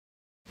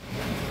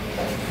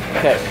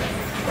Okay,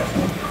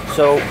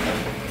 so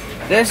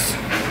this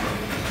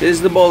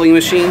is the bowling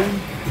machine,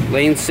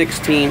 lane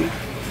 16.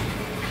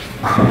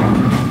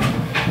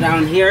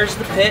 Down here's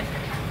the pit.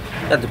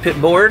 Got the pit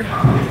board.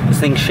 This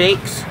thing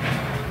shakes.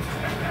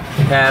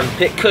 We have the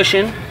pit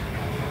cushion.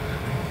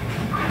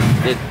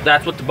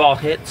 That's what the ball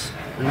hits.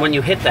 And when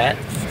you hit that,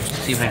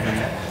 see if I can.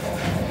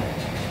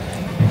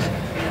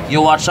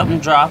 You'll watch something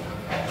drop.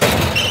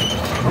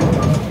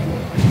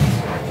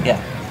 Yeah,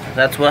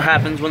 that's what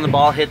happens when the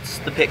ball hits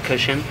the pit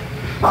cushion.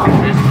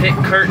 There's a pit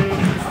curtain.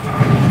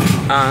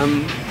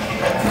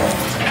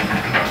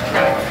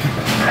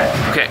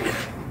 Okay,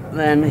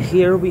 then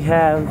here we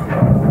have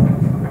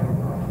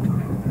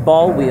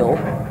ball wheel.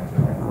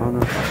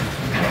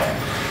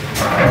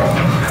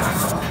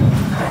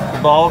 The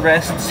ball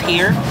rests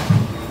here.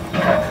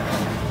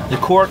 The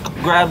cork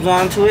grabs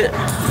onto it,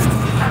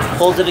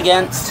 holds it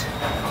against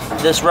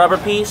this rubber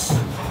piece,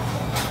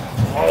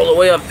 all the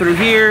way up through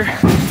here,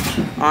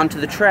 onto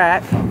the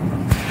track.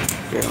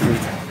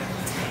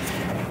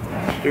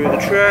 Through the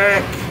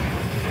track.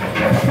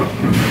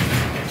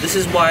 This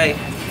is why,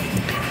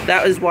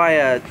 that is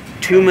why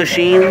two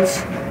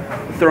machines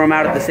throw them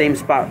out at the same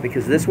spot,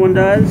 because this one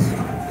does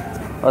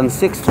on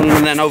 16,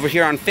 and then over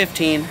here on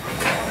 15,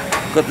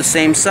 got the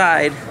same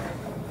side,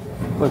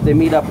 but they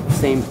meet up at the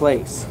same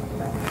place.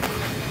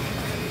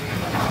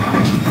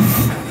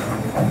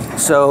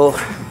 So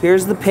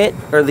here's the pit,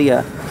 or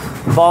the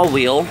ball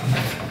wheel.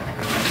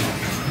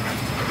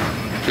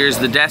 Here's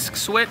the desk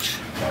switch,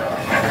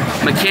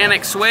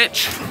 mechanic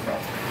switch,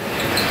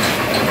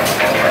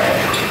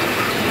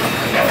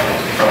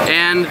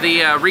 and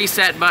the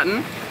reset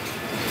button.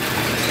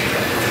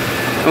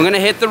 I'm gonna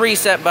hit the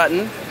reset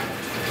button.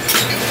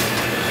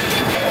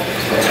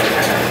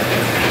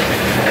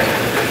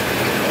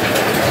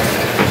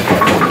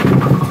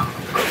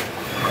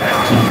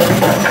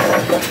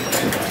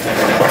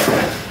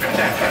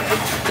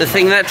 The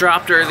thing that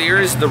dropped earlier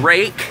is the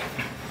rake.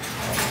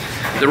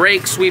 The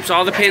rake sweeps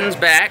all the pins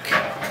back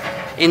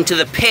into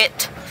the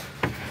pit.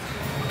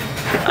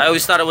 I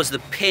always thought it was the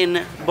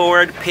pin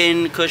board,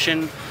 pin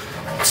cushion.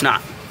 It's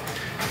not.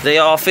 They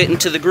all fit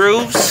into the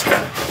grooves,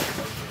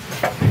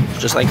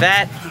 just like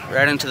that,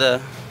 right into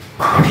the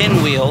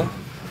pinwheel.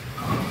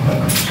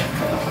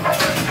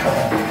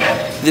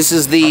 This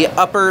is the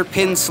upper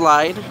pin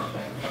slide,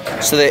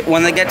 so that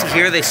when they get to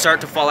here, they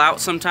start to fall out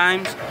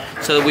sometimes.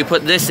 So that we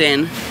put this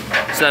in,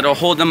 so that it'll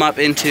hold them up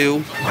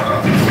into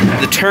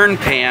the turn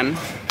pan.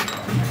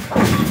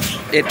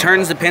 It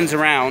turns the pins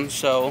around,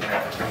 so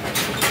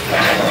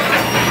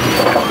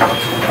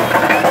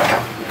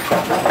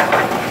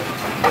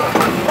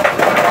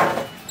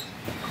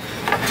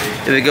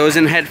if it goes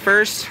in head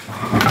first,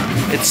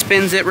 it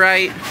spins it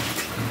right.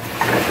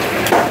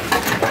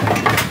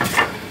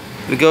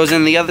 If it goes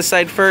in the other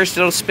side first,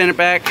 it'll spin it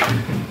back.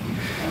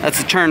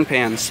 That's the turn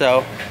pan.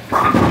 So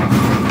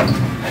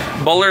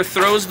bowler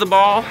throws the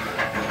ball,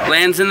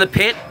 lands in the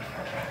pit.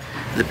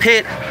 The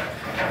pit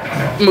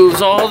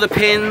moves all the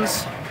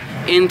pins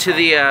into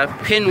the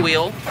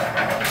pinwheel.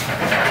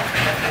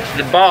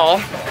 The ball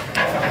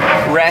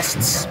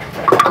rests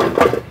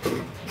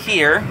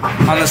here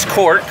on this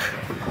cork.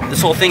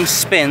 This whole thing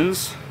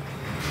spins.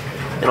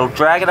 It'll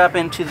drag it up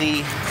into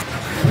the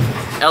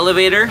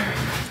elevator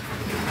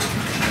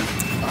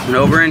and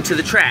over into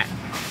the track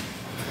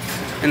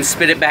and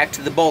spit it back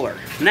to the bowler.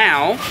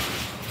 Now,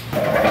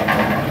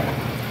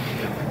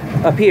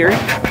 up here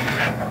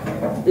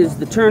is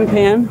the turn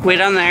pan, way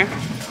down there.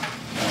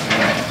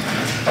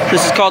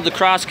 This is called the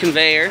cross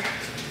conveyor.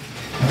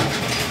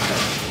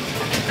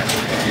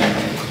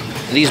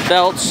 These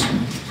belts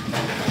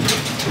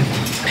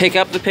pick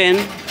up the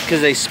pin because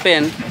they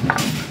spin.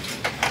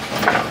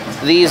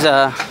 These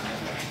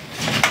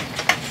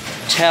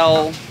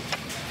tell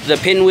the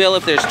pinwheel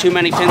if there's too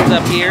many pins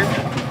up here.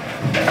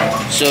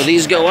 So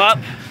these go up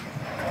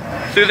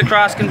through the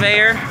cross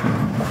conveyor,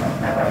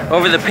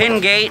 over the pin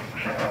gate,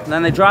 and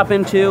then they drop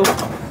into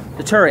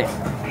the turret.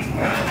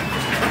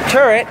 The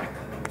turret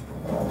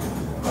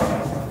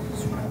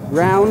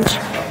round,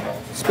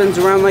 spins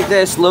around like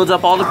this, loads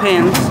up all the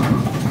pins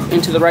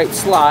into the right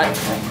slot,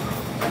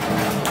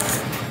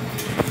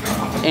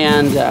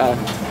 and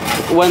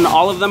when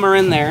all of them are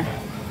in there,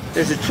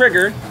 there's a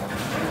trigger,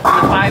 the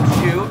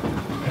 5-shoot,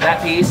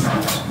 that piece,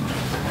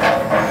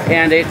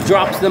 and it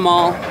drops them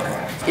all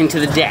into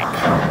the deck.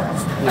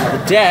 Now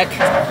the deck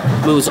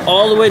moves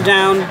all the way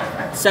down,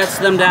 sets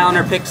them down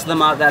or picks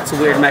them up. That's a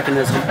weird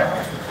mechanism.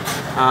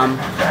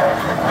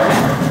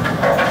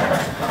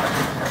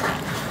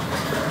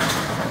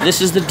 This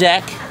is the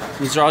deck.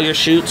 These are all your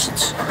chutes.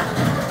 It's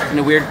in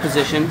a weird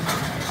position.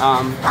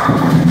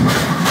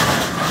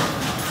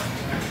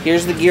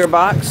 Here's the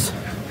gearbox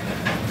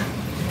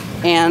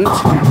and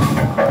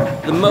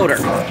the motor.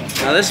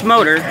 Now this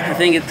motor, I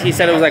think he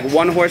said it was like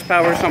 1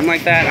 horsepower or something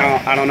like that.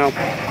 I don't know.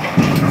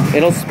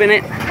 It'll spin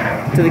it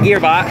to the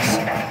gearbox,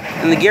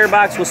 and the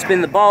gearbox will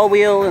spin the ball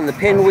wheel and the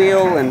pin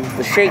wheel and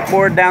the shake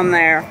board down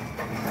there.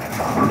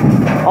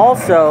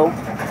 Also,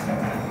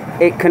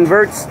 it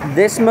converts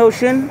this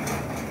motion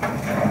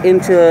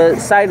into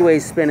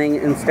sideways spinning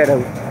instead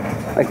of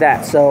like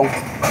that. So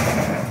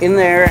in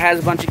there, it has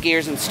a bunch of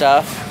gears and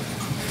stuff.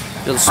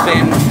 It'll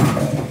spin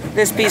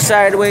this piece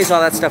sideways,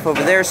 all that stuff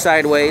over there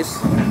sideways.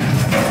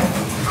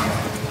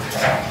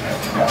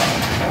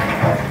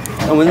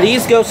 And when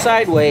these go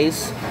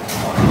sideways,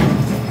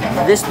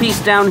 this piece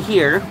down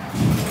here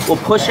will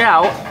push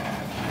out.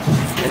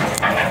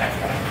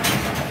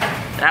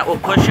 That will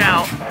push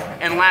out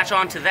and latch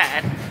onto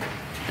that.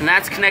 And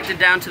that's connected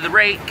down to the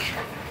rake,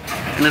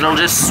 and it'll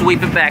just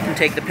sweep it back and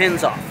take the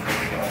pins off.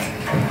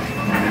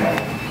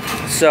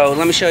 So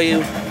let me show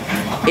you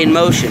in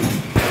motion.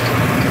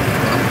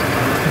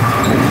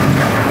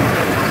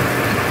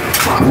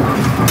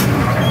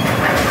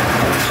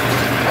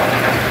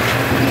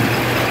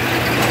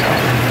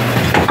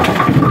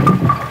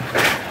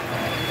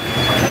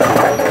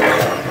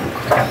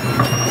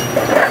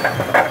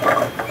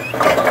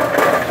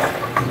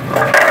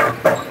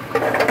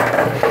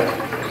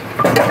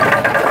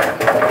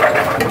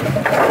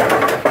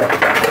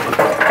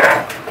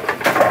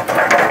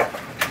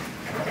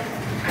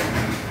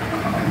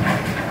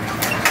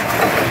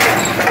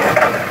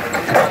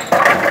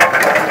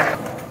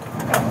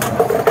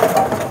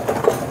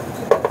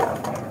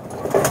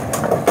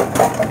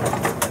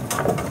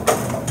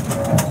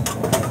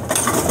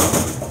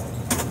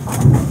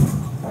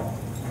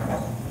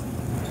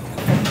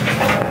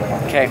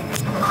 Okay,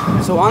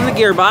 so on the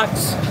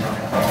gearbox,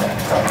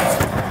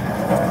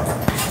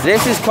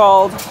 this is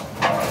called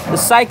the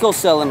cycle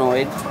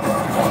solenoid.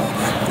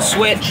 The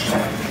switch,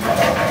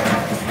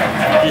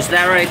 just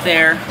that right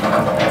there.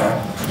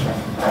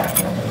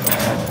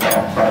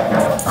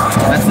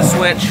 That's the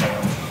switch.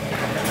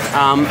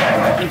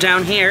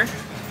 Down here,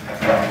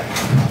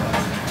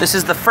 this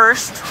is the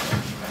first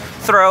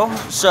throw.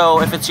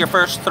 So if it's your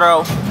first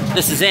throw,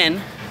 this is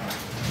in.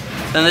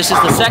 Then this is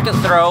the second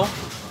throw.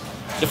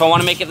 If I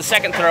want to make it the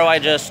second throw, I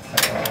just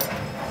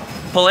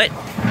pull it,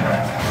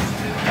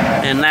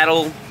 and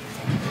that'll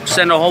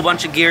send a whole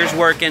bunch of gears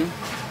working.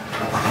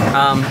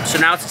 So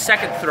now it's the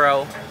second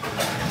throw,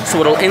 so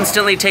it'll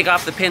instantly take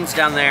off the pins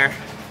down there.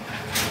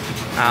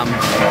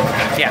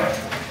 Yeah.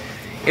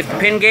 If the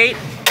pin gate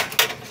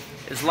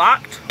is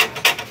locked,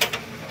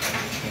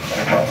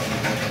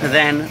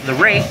 then the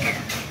rake,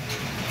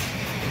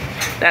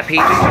 that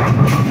piece,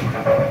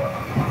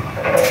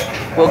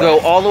 will go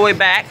all the way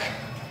back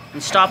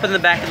and stop in the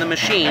back of the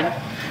machine,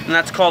 and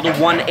that's called a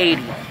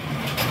 180.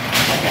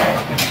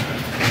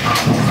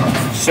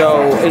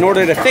 So in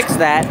order to fix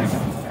that,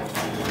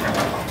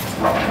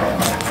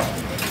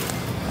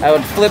 I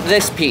would flip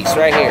this piece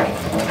right here,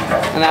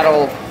 and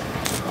that'll,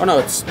 oh no,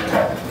 it's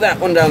that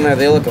one down there,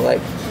 they look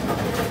alike.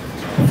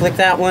 Flick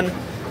that one,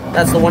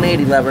 that's the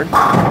 180 lever,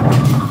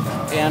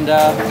 and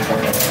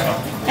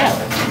yeah.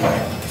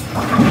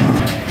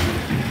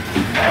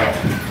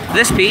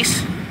 This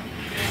piece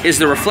is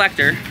the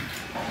reflector.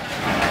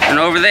 And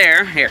over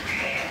there, here,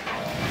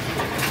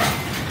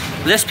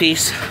 this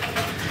piece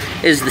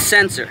is the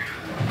sensor.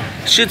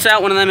 Shoots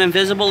out one of them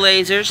invisible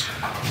lasers,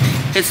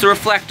 hits the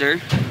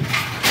reflector,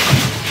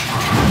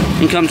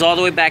 and comes all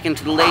the way back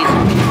into the laser.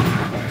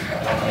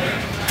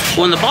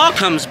 When the ball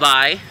comes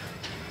by,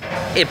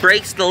 it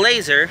breaks the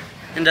laser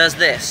and does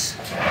this.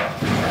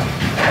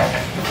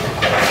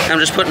 I'm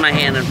just putting my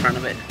hand in front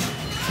of it.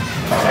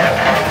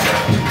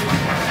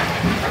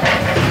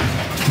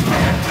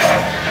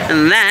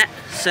 And that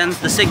sends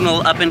the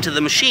signal up into the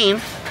machine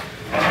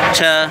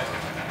to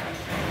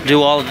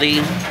do all of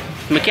the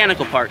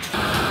mechanical parts.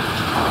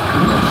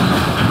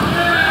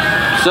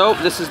 So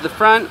this is the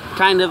front,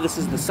 kind of, this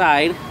is the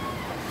side.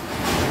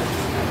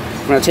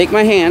 I'm going to take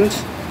my hand,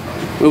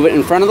 move it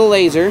in front of the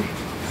laser.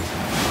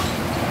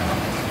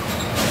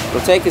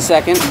 It'll take a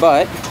second,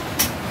 but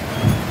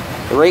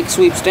the rake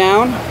sweeps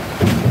down,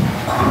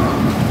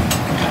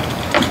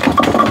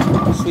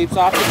 sweeps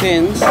off the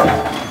pins,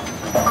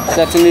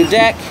 sets a new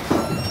deck,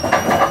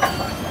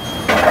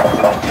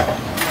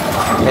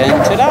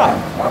 and ta-da!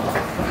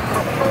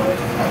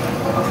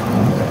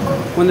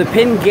 When the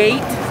pin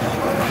gate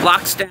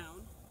locks down,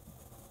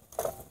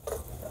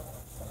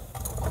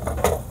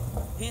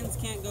 pins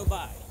can't go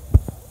by.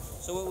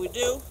 So what we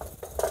do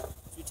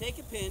is we take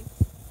a pin,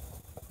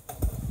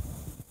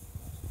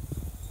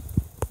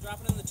 drop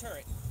it in the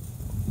turret.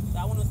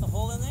 That one with the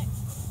hole in it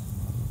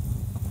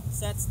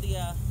sets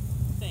the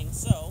thing.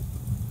 So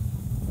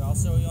I'll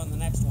show you on the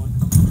next one.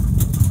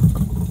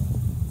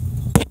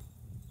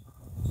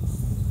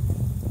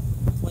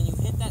 When you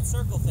hit that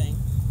circle thing,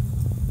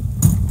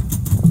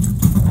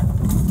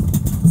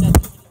 set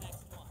it to the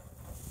next one.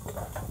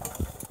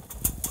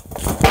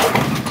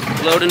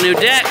 Load a new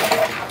deck.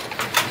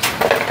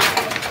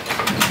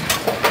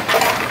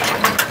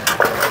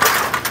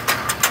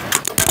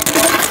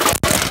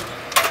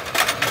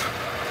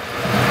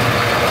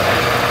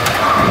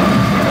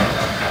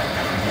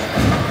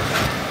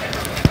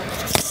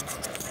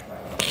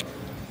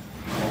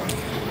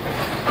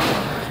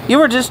 You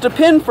were just a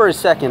pin for a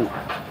second.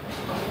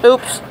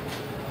 Oops.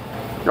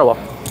 Oh well.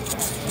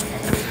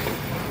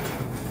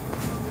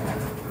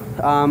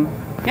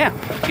 Yeah,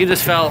 you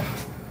just fell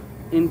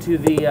into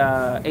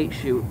the 8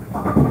 chute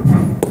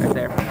right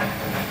there.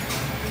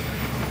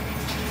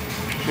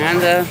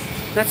 And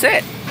that's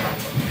it.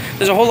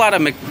 There's a whole lot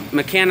of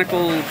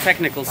mechanical,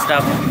 technical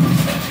stuff.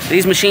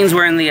 These machines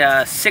were in the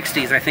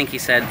 60s, I think he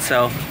said,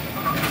 so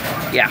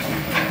yeah.